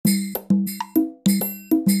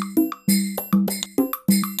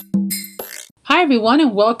Hi, everyone,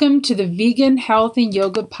 and welcome to the Vegan Health and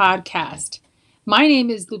Yoga Podcast. My name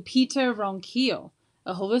is Lupita Ronquillo,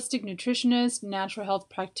 a holistic nutritionist, natural health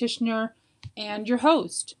practitioner, and your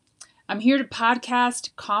host. I'm here to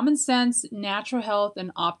podcast common sense, natural health,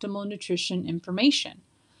 and optimal nutrition information.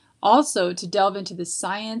 Also, to delve into the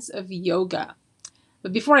science of yoga.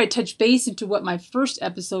 But before I touch base into what my first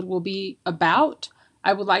episode will be about,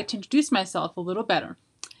 I would like to introduce myself a little better.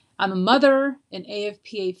 I'm a mother, an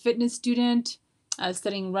AFPA fitness student,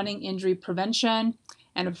 studying running injury prevention,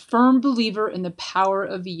 and a firm believer in the power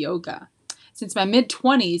of yoga. Since my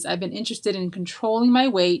mid-20s, I've been interested in controlling my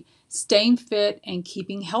weight, staying fit, and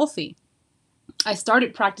keeping healthy. I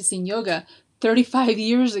started practicing yoga 35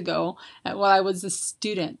 years ago while I was a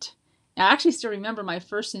student. I actually still remember my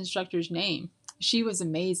first instructor's name. She was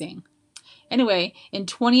amazing. Anyway, in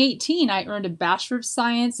 2018, I earned a Bachelor of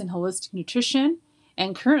Science in Holistic Nutrition,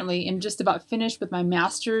 and currently am just about finished with my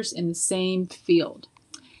master's in the same field.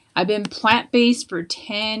 I've been plant-based for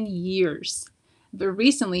 10 years, but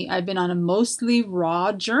recently I've been on a mostly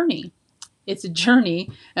raw journey. It's a journey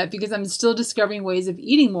because I'm still discovering ways of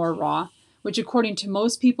eating more raw, which according to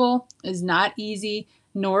most people is not easy,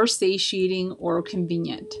 nor satiating or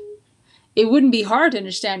convenient. It wouldn't be hard to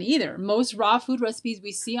understand either. Most raw food recipes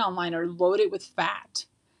we see online are loaded with fat.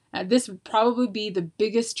 This would probably be the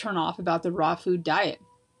biggest turnoff about the raw food diet.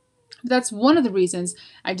 But that's one of the reasons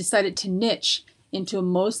I decided to niche into a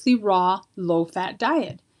mostly raw, low-fat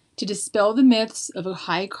diet, to dispel the myths of a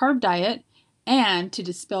high-carb diet and to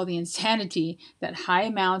dispel the insanity that high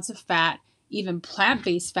amounts of fat, even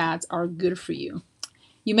plant-based fats, are good for you.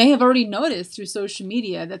 You may have already noticed through social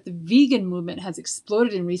media that the vegan movement has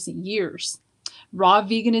exploded in recent years. Raw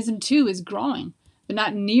veganism, too, is growing, but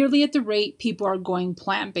not nearly at the rate people are going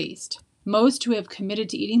plant-based. Most who have committed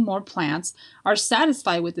to eating more plants are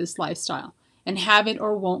satisfied with this lifestyle and haven't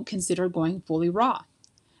or won't consider going fully raw.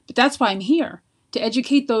 But that's why I'm here, to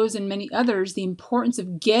educate those and many others the importance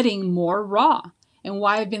of getting more raw and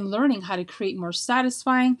why I've been learning how to create more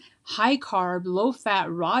satisfying, high-carb, low-fat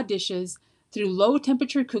raw dishes through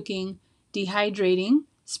low-temperature cooking, dehydrating,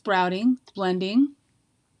 sprouting, blending,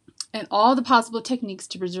 and all the possible techniques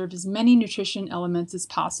to preserve as many nutrition elements as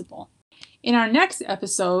possible. In our next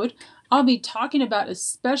episode, I'll be talking about a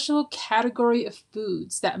special category of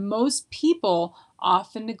foods that most people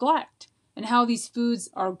often neglect and how these foods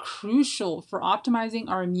are crucial for optimizing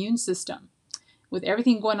our immune system. With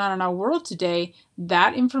everything going on in our world today,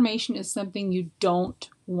 that information is something you don't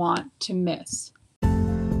want to miss.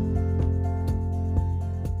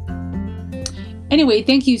 Anyway,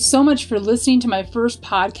 thank you so much for listening to my first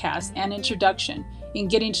podcast and introduction in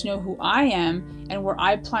getting to know who I am and where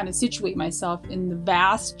I plan to situate myself in the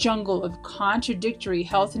vast jungle of contradictory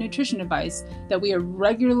health and nutrition advice that we are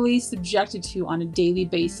regularly subjected to on a daily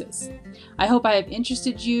basis. I hope I have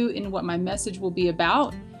interested you in what my message will be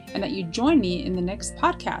about and that you join me in the next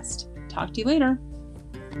podcast. Talk to you later.